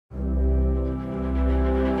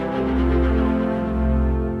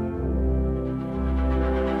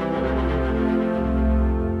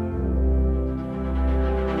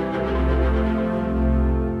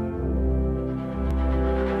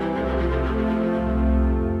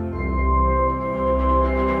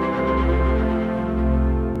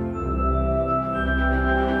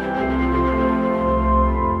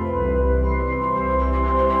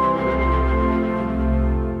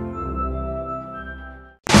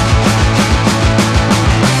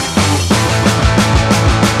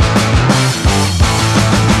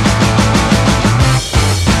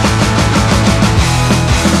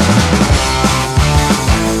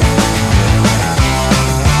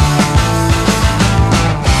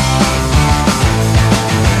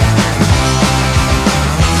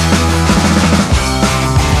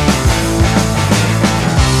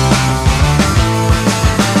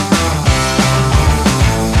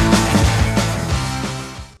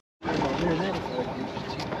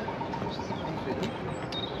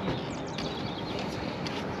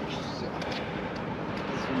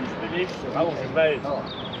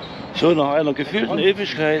So, nach einer gefühlten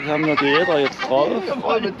Ewigkeit haben wir die Räder jetzt drauf.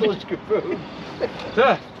 So,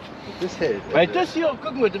 das hält. Weil das hier,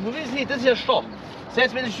 guck mal, wo willst du nicht, das ist ja stark.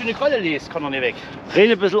 Selbst wenn ich eine Kolle lese, kann er nicht weg.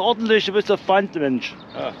 Rede ein bisschen ordentlich, du bist auf Band, Mensch.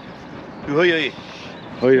 Ja. Du, hoi, hoi.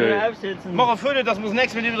 Hoi, hoi. Mach ein Foto, dass wir das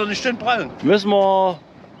nächste Mal wieder eine Stunde brauchen.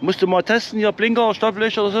 Musst du mal testen hier, Blinker,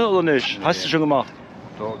 Stopplichter oder so, oder nicht? Hast du schon gemacht?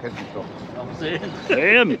 Ja, kennst du doch. Werden wir sehen.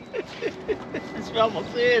 Eben. Das werden wir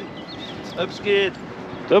sehen, ob's geht.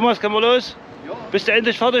 Thomas, können wir los? Ja. Bist du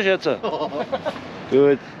endlich fertig jetzt? Ja.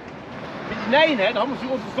 Gut. Nein, ne? Da haben wir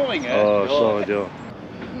für uns Storing. Oh, sorry, ja.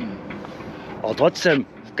 Aber trotzdem,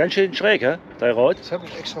 ganz schön schräg, hä? Dein Rad. Das habe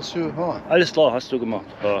ich extra so gemacht. Alles klar, hast du gemacht.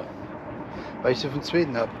 Ja. Weil ich sie vom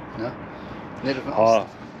zweiten habe. Ne? Nicht auf den Ah.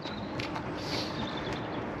 ersten.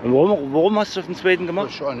 Und warum hast du auf den zweiten gemacht?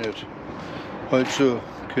 Ich auch nicht. Halt so,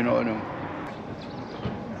 keine Ahnung.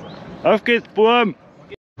 Auf geht's, Boom!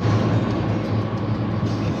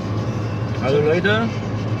 Also Leute,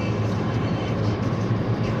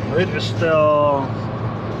 heute ist der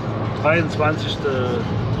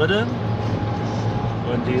 23.3.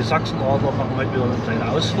 und die Sachsen-Radler machen heute wieder eine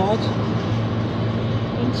kleine Ausfahrt.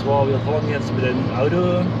 Und zwar, wir fahren jetzt mit dem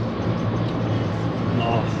Auto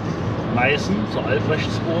nach Meißen, zur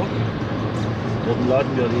Albrechtsburg. Dort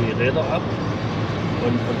laden wir die Räder ab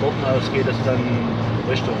und von dort aus geht es dann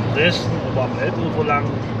Richtung Dresden, aber am Elbufer lang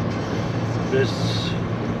bis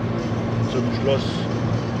zum Schloss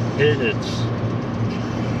Pillnitz.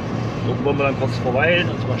 Dort wollen wir dann kurz verweilen,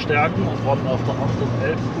 uns mal stärken und fahren auf der anderen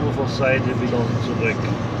Elbuferseite wieder zurück.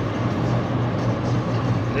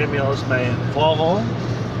 Ich nehme hier aus meinem Fahrer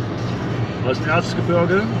aus dem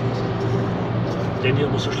Erzgebirge, den hier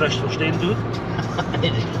immer so schlecht verstehen tut.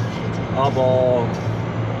 Aber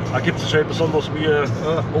er gibt sich halt besonders Mühe,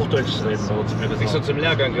 Hochdeutsch zu reden. Nicht so zum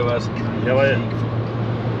Lehrgang gewesen. Jawohl.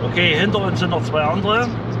 Okay, hinter uns sind noch zwei andere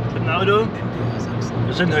mit dem Auto.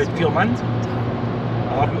 Wir sind heute 4 Mann.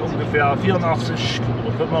 Wir haben ungefähr 84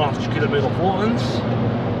 oder 85 Kilometer vor uns.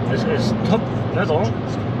 Es ist Top-Wetter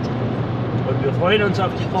und wir freuen uns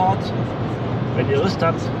auf die Fahrt. Wenn ihr Lust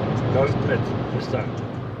habt, kommt mit. Bis dann.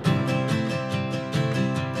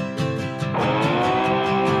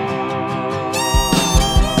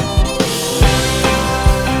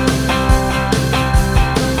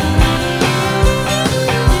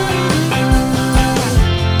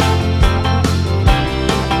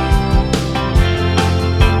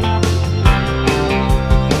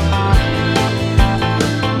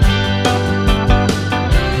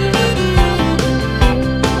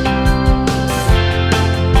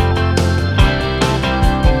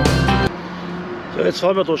 Jetzt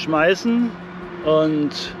fahren wir durch Meißen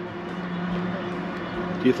und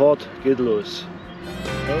die Fahrt geht los.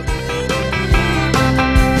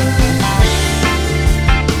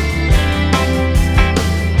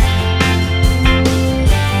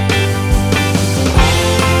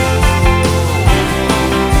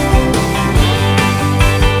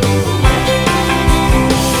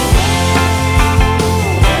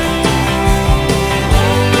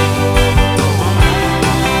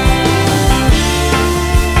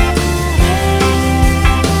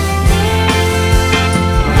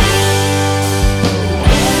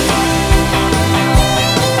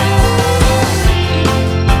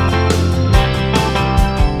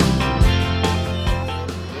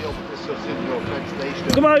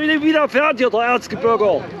 Guck mal, wie wieder fährt hier der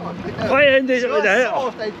Erzgebirger. Freihändig.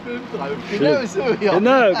 Auf dein Film drauf. Genau so, ja.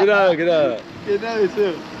 Genau. Genau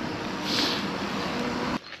so.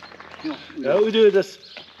 Ja, Udo, das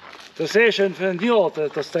sehe ich schon von dir,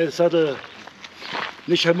 dass dein Sattel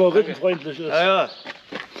nicht immer rückenfreundlich ist. Ja.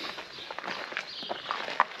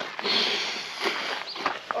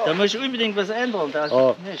 Da muss ich unbedingt was ändern. Das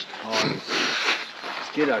nicht.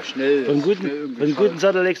 Das geht auch schnell. Von guten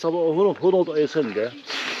Sattel legst du aber auch 100 Euro hin, gell?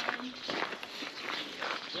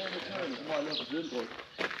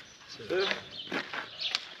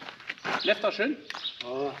 Läuft das schön?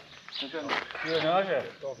 Ja.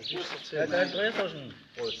 Ja, dein Dresserchen.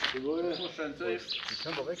 Die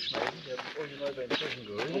können wir wegschneiden, die haben original beim Tischen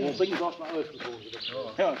geholt. Aber bringen Sie erstmal aus, bevor Sie das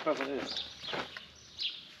machen. Ja, besser ist.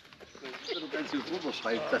 Wenn du ganz hier drüber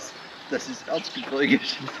schreibst, das ist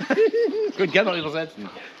erzgebirgisch. Könnt gerne noch übersetzen.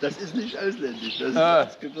 Das ist nicht ausländisch, das ist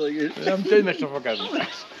erzgebirgisch. Wir haben den Mächter vergessen.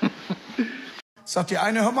 Sagt die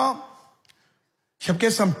eine, hör mal, ich habe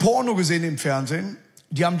gestern Porno gesehen im Fernsehen.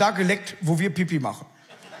 Die haben da geleckt, wo wir Pipi machen.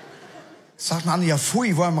 Sagt eine andere, ja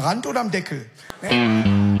pfui, wo am Rand oder am Deckel?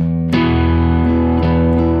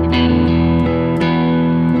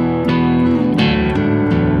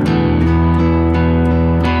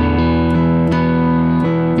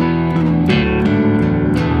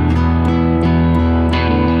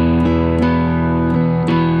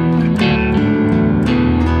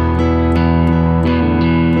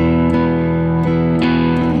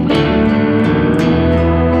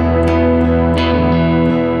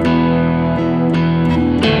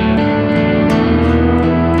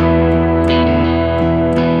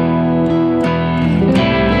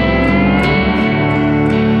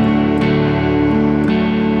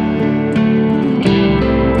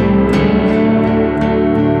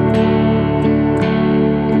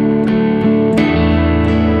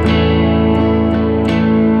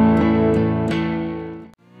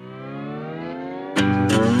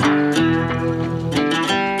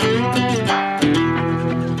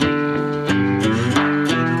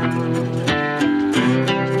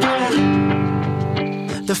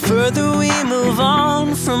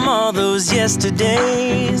 all those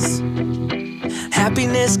yesterdays.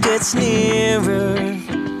 Happiness gets nearer.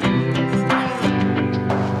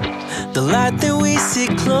 The light that we see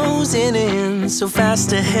closing in so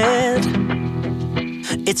fast ahead.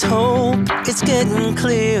 It's hope, it's getting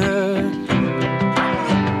clearer.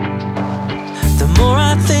 The more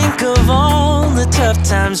I think of all the tough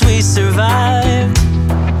times we survived,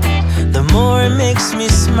 the more it makes me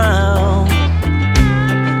smile.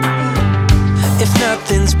 If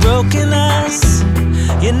nothing's broken us,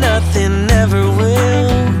 yeah, nothing ever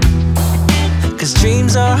will. 'Cause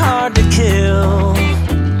dreams are hard to kill.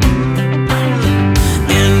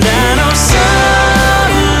 And I know somewhere's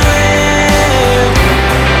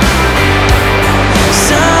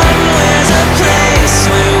a place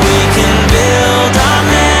where we can build our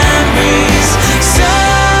memories.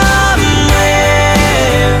 Somewhere,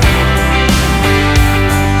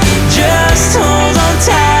 just hold on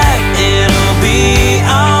tight, it'll be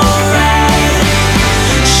alright.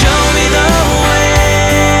 Show me the way.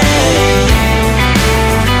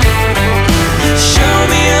 Show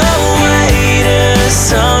me a way to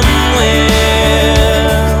somewhere.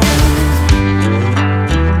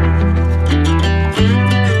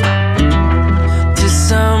 To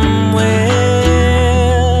somewhere.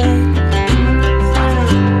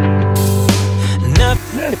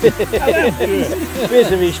 Nothing.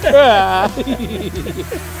 Weißt du, wie ich spüre?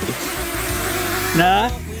 Na?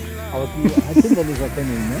 Aber die hat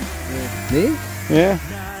Hinderniserkennung, ne? Nee? Ja.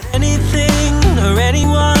 Anything or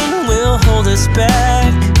anyone will hold us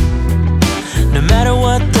back, no matter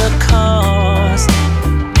what the cost.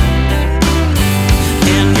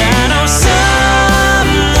 And I know somewhere.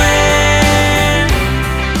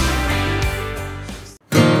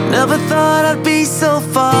 Never thought I'd be so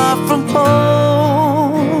far from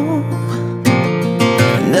home.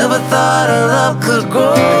 Never thought our love could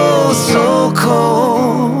grow so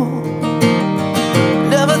cold.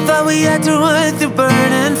 Never thought we had to run through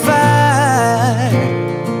burning fire.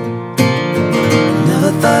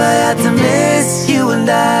 Never thought I had to miss you and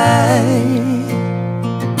I.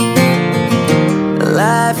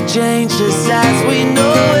 Life changes as we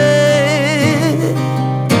know it.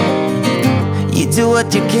 You do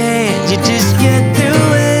what you can, you just get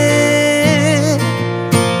through it.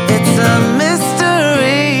 It's a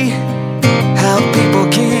mystery how people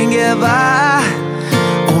can get by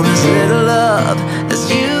on as little love as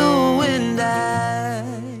you and I.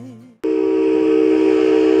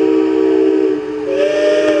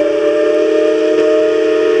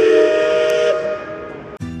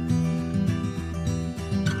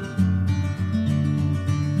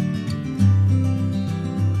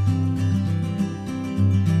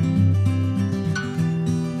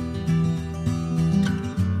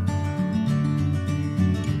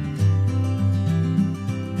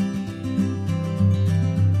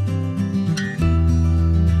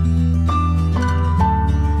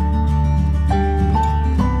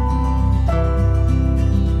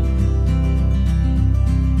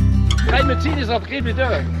 Benzin ist auf Rede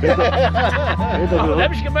da. Aber da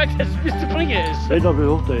hab ich gemerkt, dass es bis zu bringen ist. Seid doch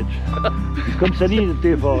Hochdeutsch. Du kommst ja nie in den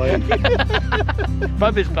TV rein.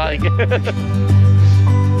 Mal bis bald.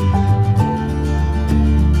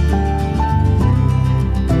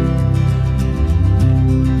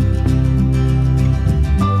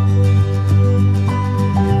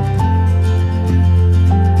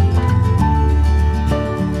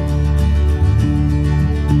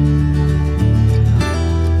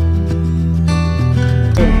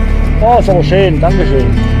 Oh, ist aber schön, Dankeschön.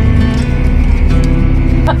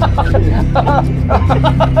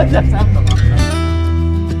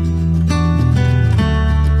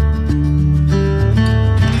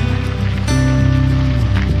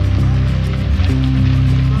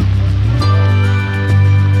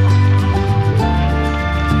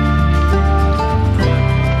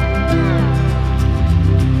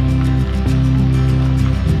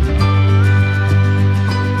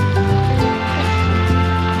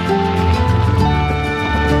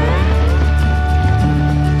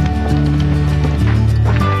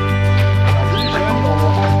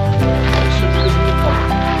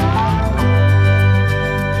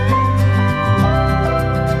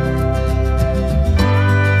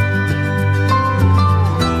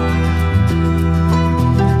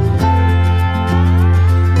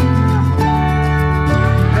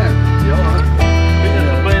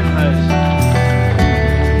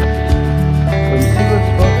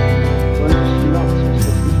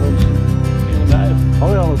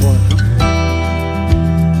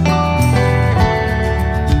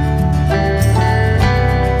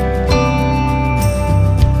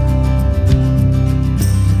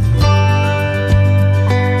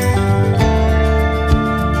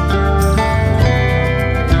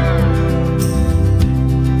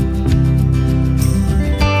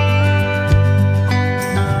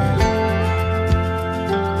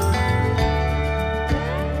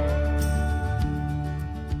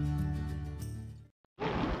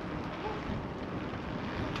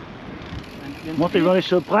 Mach dich mal nicht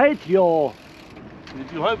so breit hier.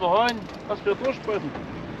 Die halbe Hahn, hast du ja durchsprechen.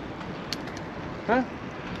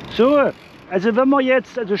 So, also wenn wir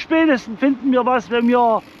jetzt, also spätestens finden wir was, wenn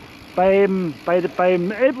wir beim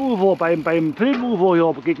Elbufer, beim Pillnitzufer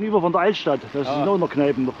hier gegenüber von der Altstadt, das sind auch noch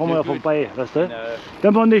Kneipen, da fahren wir ja vorbei, weißt du?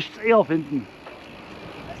 Wenn wir nichts eher finden.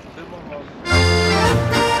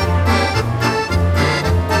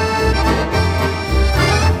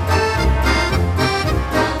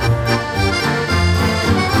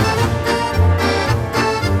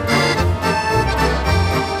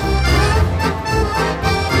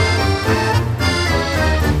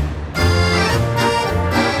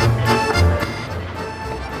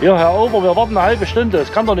 Ja, Herr Ober, wir warten eine halbe Stunde,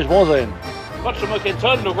 das kann doch nicht wahr sein. Hat schon mal kein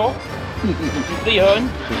Zahnlocker? Die Drehhahn?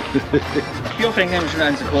 Hier fängt nämlich schon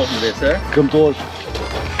an zu kochen, weißt du? Kommt durch.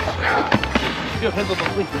 Hier könnt ihr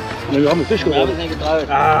doch trinken. Ja, wir haben den Fisch Wir haben geworden. es nicht getraut.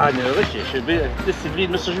 Ah, ne, richtig. Disziplin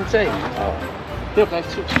müsst ihr schon zeigen. Hier, gleich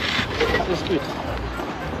zu. Alles gut.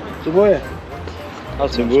 Zum Wohl.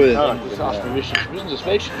 Zum Wohl. Ja, das ist erstmal wichtig. Müssen das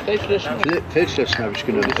Feldflächen? Feldschläfchen habe ich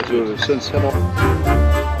genommen. Also, sonst hätte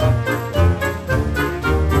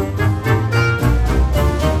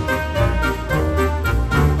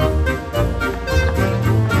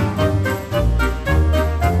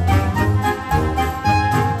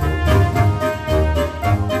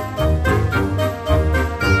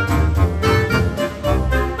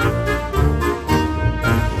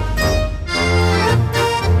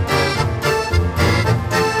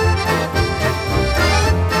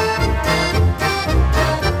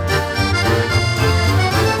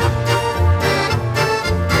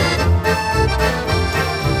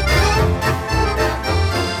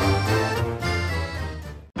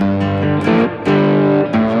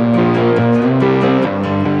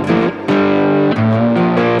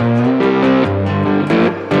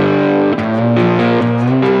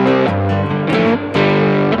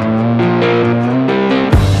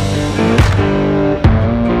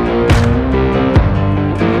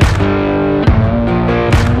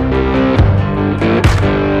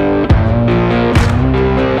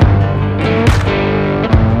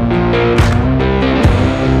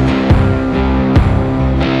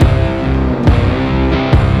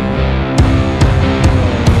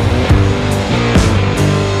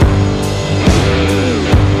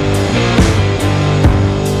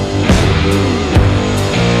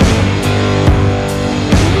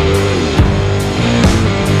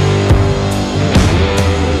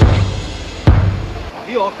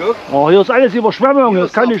Oh, hier ist alles Überschwemmung,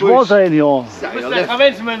 das kann nicht wahr sein hier. Du musst ja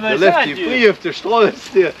Kravenzmann mal sein. die Frie auf der Straße.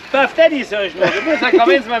 Der. Darf Dennis, sag ich mal. Du musst ja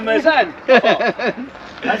Kravenzmann mal sein.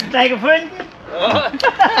 Hast du gleich gefunden?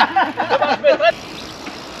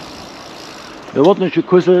 Hier wird nicht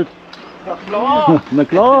gekusselt. Na klar. Na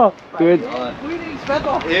klar. Gut.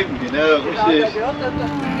 Frühlingswetter. Eben, genau, richtig.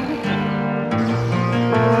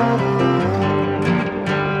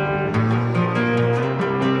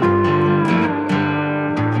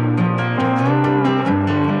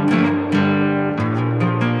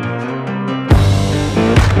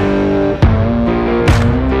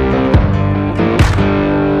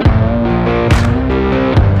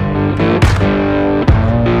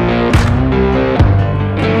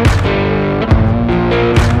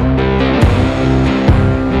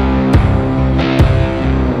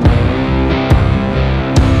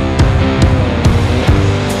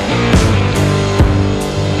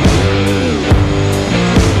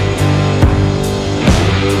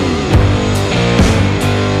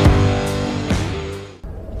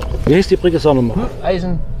 Wie hieß die Brücke, sag nochmal?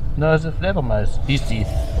 Eisennase Fledermaus hieß die.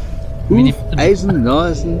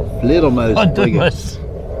 Eisennasen, Fledermaus. Und was?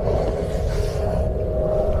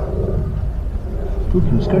 Gut,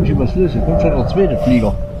 das kann schon was lösen. Kommt schon der zweite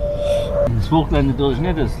Flieger. Das Hochland natürlich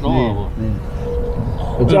nicht, das ist da, aber.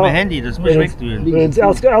 Und Mit mein Handy, das muss ich wegtun. ins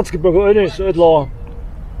Erzgebirge auch nicht so etwa.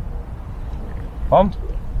 Kommt.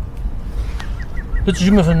 Bist du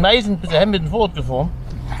schon mal von Meißen bis dahin mit dem Fahrrad gefahren?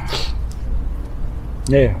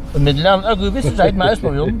 Nee. Und mit leeren Akku bist du seit mal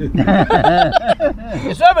ausprobieren?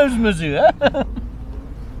 Ist aber so, hä?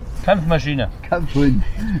 Kampfmaschine. Kampfhund.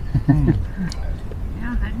 Ja,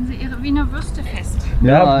 halten Sie Ihre Wiener Würste fest.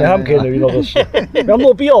 Ja, wir haben keine Wiener Würste. Wir haben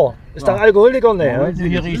nur Bier. Ist der Alkoholiker? Nee. Ja. Also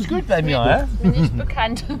hier riecht's gut bei mir, hä? Ist mir nicht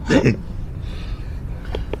bekannt.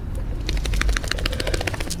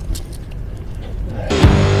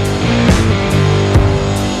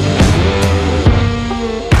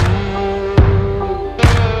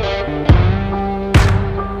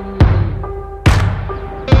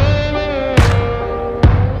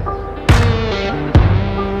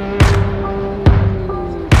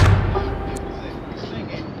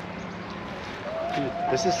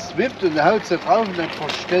 Das ist wippt und haut da drauf und dann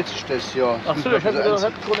verstellt sich das ja. Ach so, ich hätte das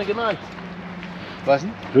original. Was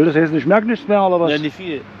denn? Will das heißen, ich merke nichts mehr oder was? Nein, nicht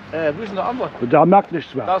viel. Wo ist denn der andere? Und der merkt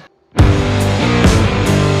nichts mehr. Das-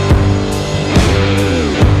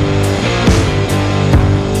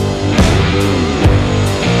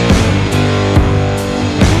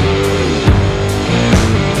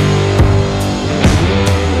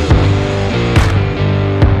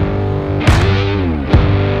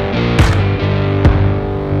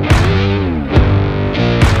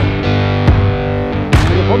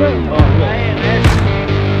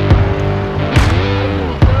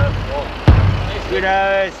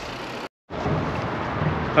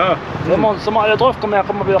 Ja, sind wir alle drauf? Komm her,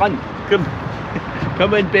 komm mal wieder ran. Komm.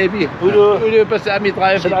 Komm mein Baby. Udo, Udo, bist du auch mit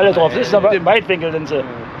drauf? sind alle drauf. Das ist der Weitwinkel, sind sie.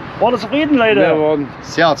 Waren Sie zufrieden, Leute? Wir waren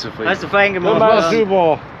Sehr zufrieden. Hast du fein das gemacht. war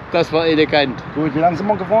super. Das war elegant. Gut, wie lange sind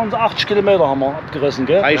wir gefahren? So 80 Kilometer haben wir abgerissen,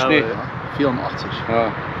 gell? Reicht nicht. 84.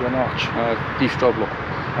 Ja, 84. die Stapler.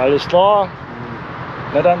 Alles klar.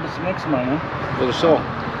 Na dann, bis zum nächsten Mal, ne? Würde ich sagen.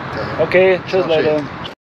 Okay, tschüss, Sehr schön. Leute.